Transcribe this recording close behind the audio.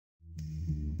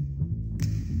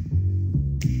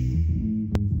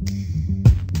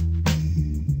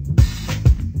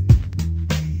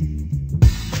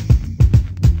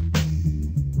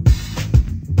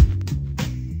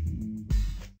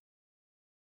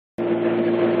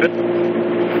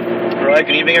Alright,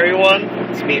 good evening everyone.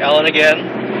 It's me, Alan,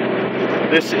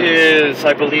 again. This is,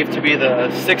 I believe, to be the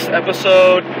 6th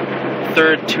episode,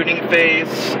 3rd tuning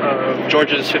phase of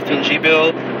George's 15G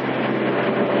build.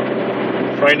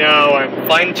 Right now I'm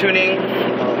fine-tuning.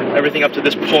 Everything up to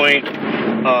this point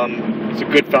is a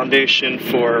good foundation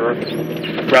for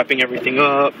wrapping everything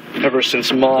up ever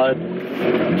since mod.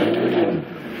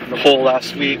 The whole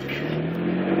last week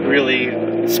really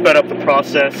sped up the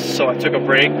process, so I took a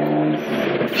break,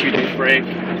 a few days break.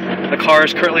 The car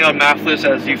is currently on MAF-less,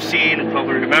 as you've seen and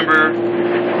probably remember.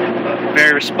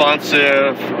 Very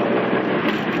responsive,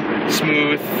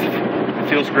 smooth,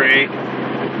 feels great.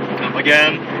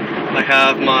 Again, I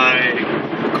have my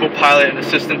co-pilot and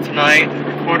assistant tonight,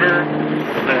 recorder.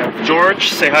 I have George.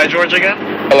 Say hi, George, again.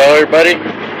 Hello, everybody.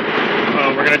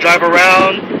 We're going to drive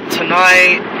around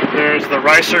tonight. There's the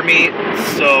ricer meet,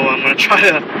 so I'm going to try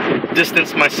to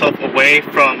distance myself away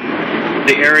from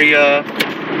the area,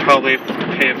 probably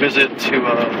pay a visit to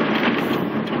a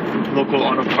local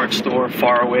auto parts store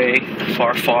far away,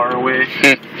 far away,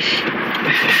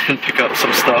 and pick up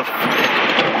some stuff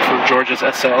for George's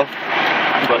SL.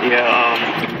 But yeah,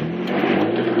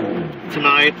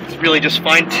 tonight it's really just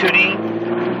fine-tuning,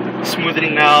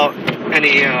 smoothing out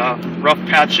any rough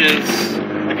patches,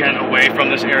 again away from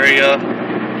this area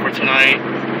for tonight.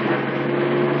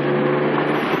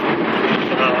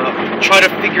 Try to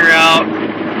figure out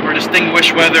or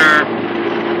distinguish whether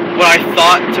what I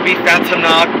thought to be phantom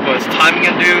knock was timing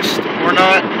induced or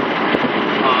not.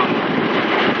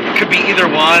 It could be either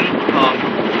one.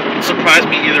 It surprised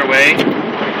me either way,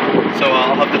 so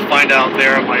I'll have to find out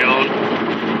there on my own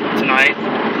tonight.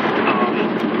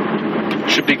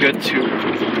 Should be good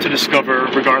to discover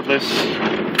regardless.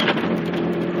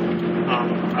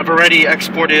 I've already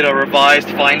exported a revised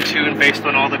fine-tune based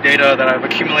on all the data that I've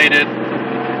accumulated,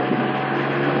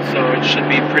 so it should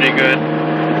be pretty good.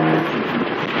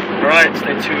 Alright,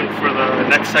 stay tuned for the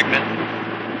next segment.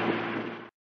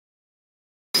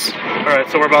 Alright,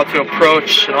 so we're about to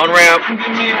approach an on-ramp.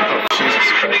 Oh,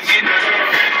 Jesus Christ.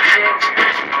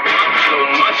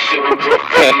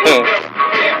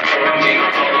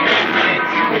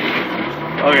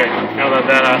 Okay, now that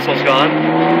that asshole's gone,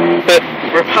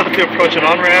 we're about to approach an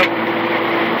on-ramp.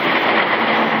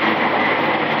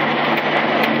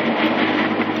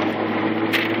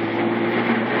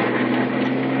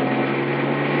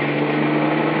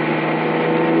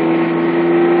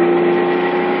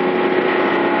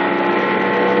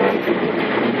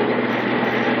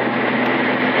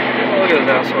 Oh, look at this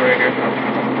asshole right here.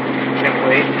 Can't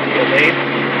wait to get laid.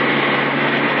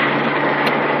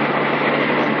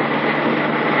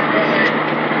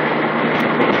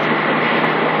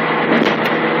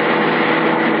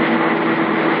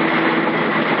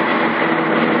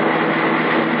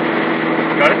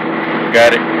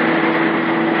 Got it.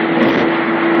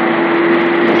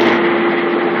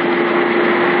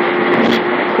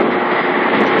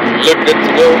 Look good to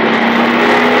go.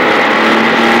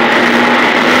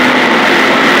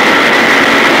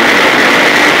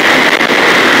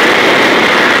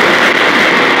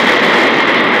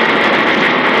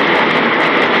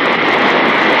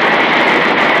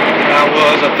 That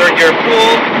was a third gear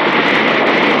pull,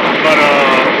 but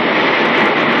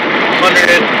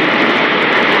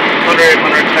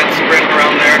 110 sprint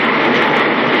around there.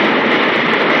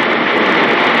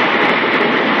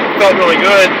 Felt really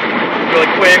good, really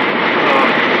quick.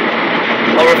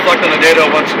 I'll reflect on the data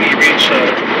once we reach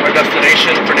our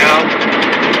destination. For now,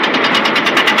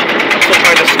 I'm still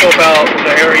trying to scope out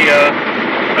the area.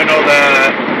 I know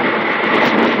that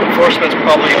enforcement's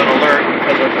probably on alert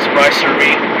because of this ricer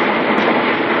meet,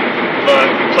 but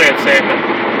play it safe.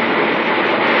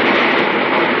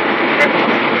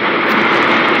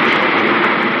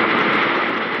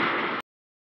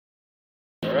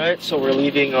 Alright, so we're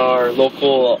leaving our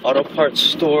local auto parts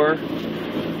store.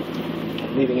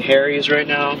 I'm leaving Harry's right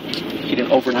now. He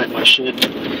didn't overnight my shit. He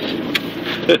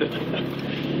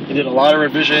did a lot of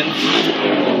revisions.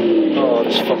 Oh,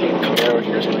 this fucking Camaro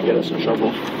here is gonna get us in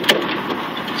trouble.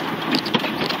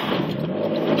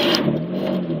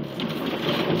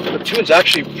 The tune's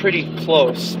actually pretty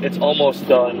close. It's almost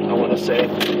done, I want to say.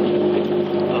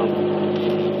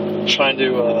 Trying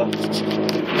to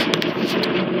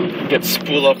get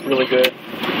spool up really good.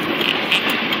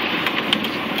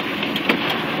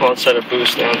 Well, instead of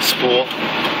boost and spool,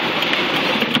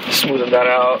 smoothing that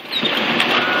out.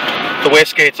 The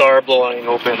wastegates are blowing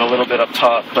open a little bit up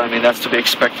top, but I mean that's to be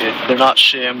expected. They're not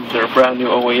shim, they're a brand new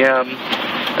OEM,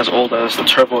 as old as the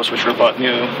turbos which were bought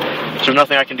new. So there's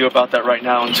nothing I can do about that right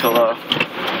now until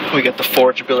we get the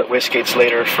forged billet wastegates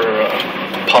later for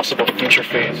possible future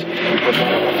phase with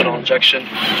ethanol injection.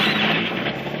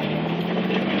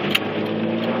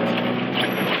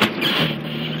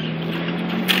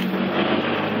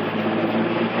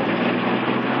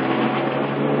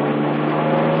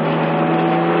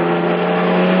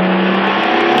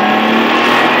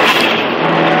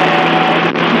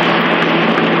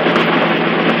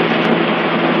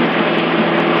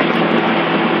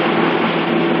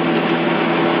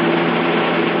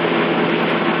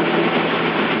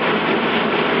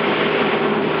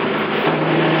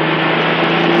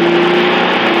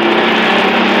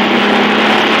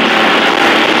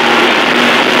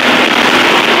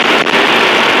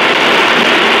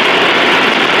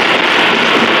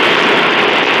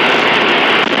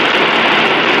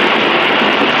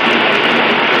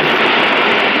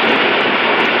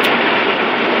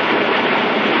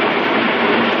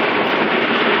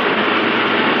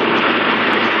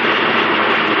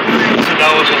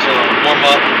 That was just a warm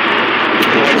up.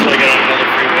 Wait till I get on another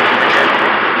freeway.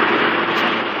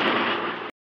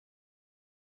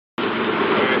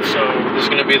 Alright, so this is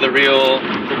gonna be the real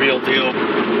deal.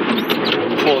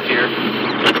 Pull here.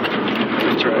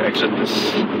 After I exit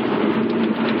this.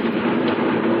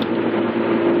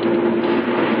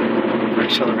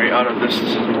 Accelerate out of this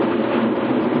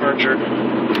merger.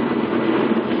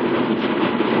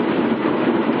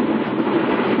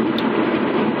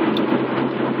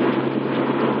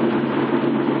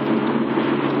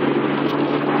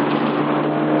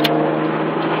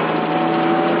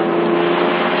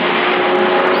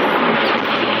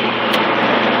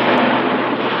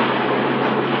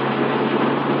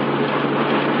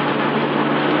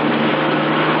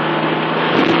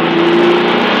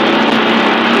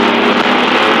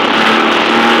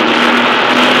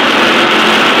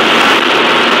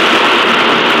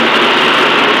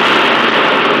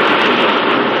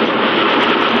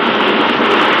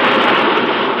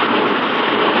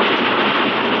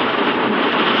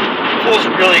 Feels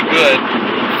really good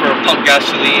for pump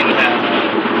gasoline and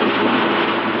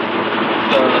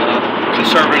the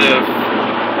conservative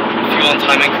fuel and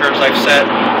timing curves I've set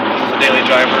as a daily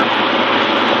driver.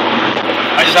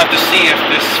 I just have to see if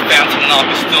this phantom knock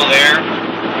is still there,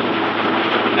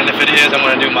 and if it is, I'm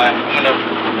gonna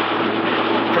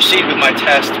proceed with my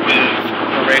test with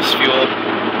the race fuel.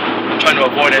 I'm trying to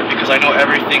avoid it because I know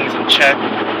everything's in check.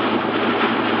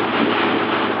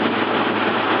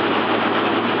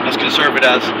 As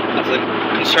conservative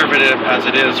as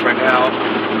it is right now.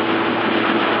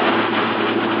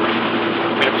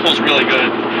 I mean, it pulls really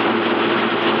good.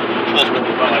 It pulls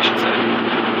really well, I should say.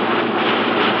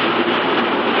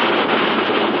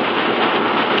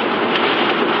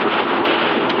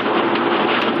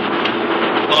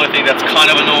 The only thing that's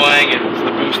kind of annoying is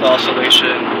the boost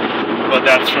oscillation, but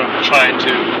that's from trying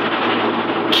to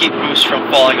keep boost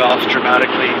from falling off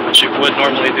dramatically, which it would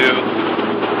normally do.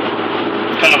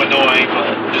 Kind of annoying,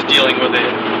 but just dealing with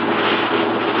it.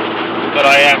 But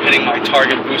I am hitting my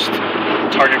target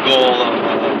goal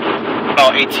of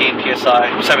about 18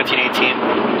 psi, 17, 18,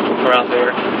 around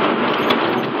there.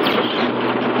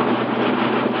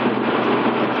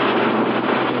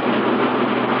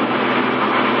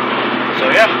 So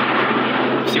yeah,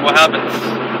 see what happens.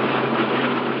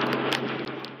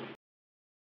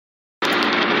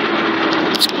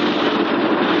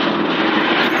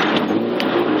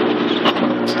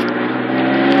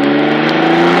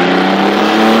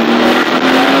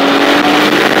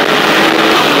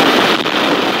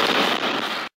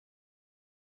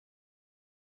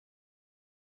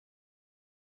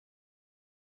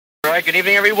 Alright, good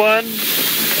evening everyone.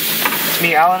 It's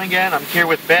me, Alan, again. I'm here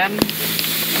with Ben.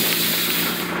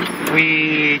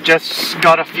 We just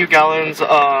got a few gallons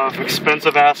of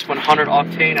expensive ass 100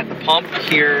 octane at the pump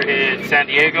here in San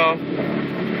Diego.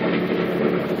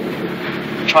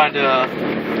 Trying to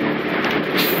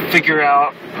figure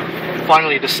out,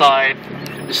 finally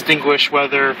distinguish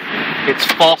whether it's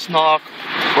false knock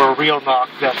or a real knock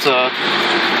that's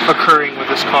occurring with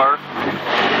this car.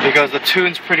 Because the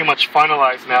tune's pretty much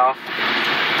finalized now,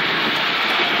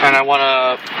 and I want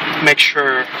to make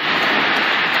sure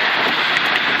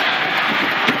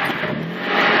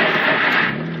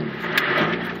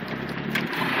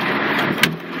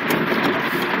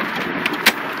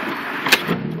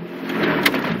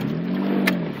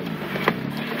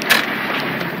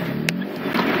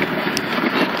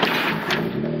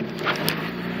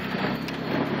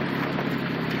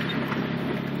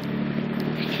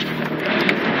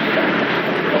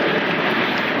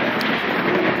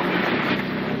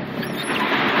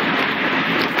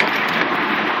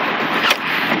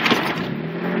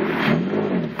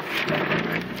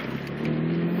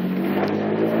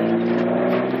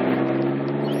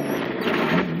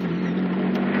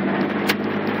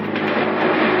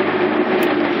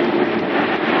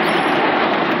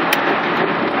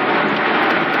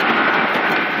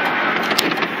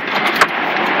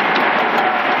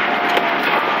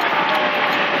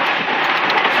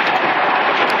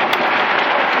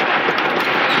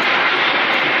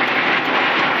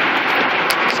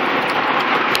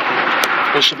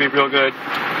This should be real good.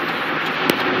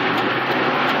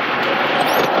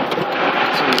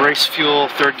 Some race fuel,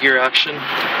 third gear action.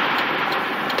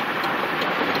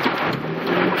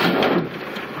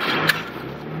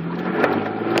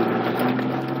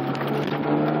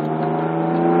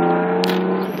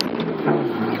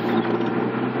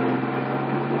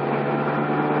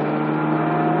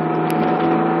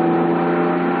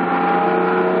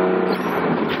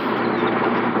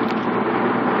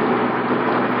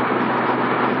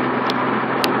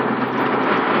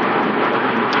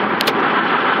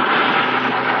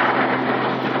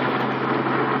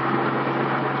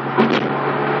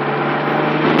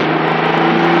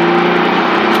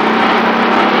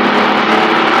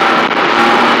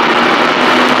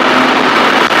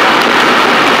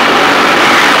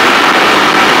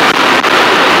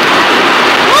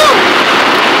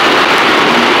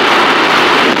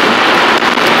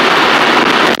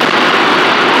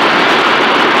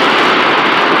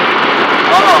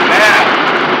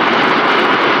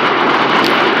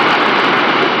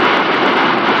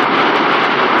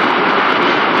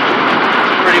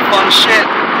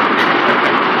 Shit.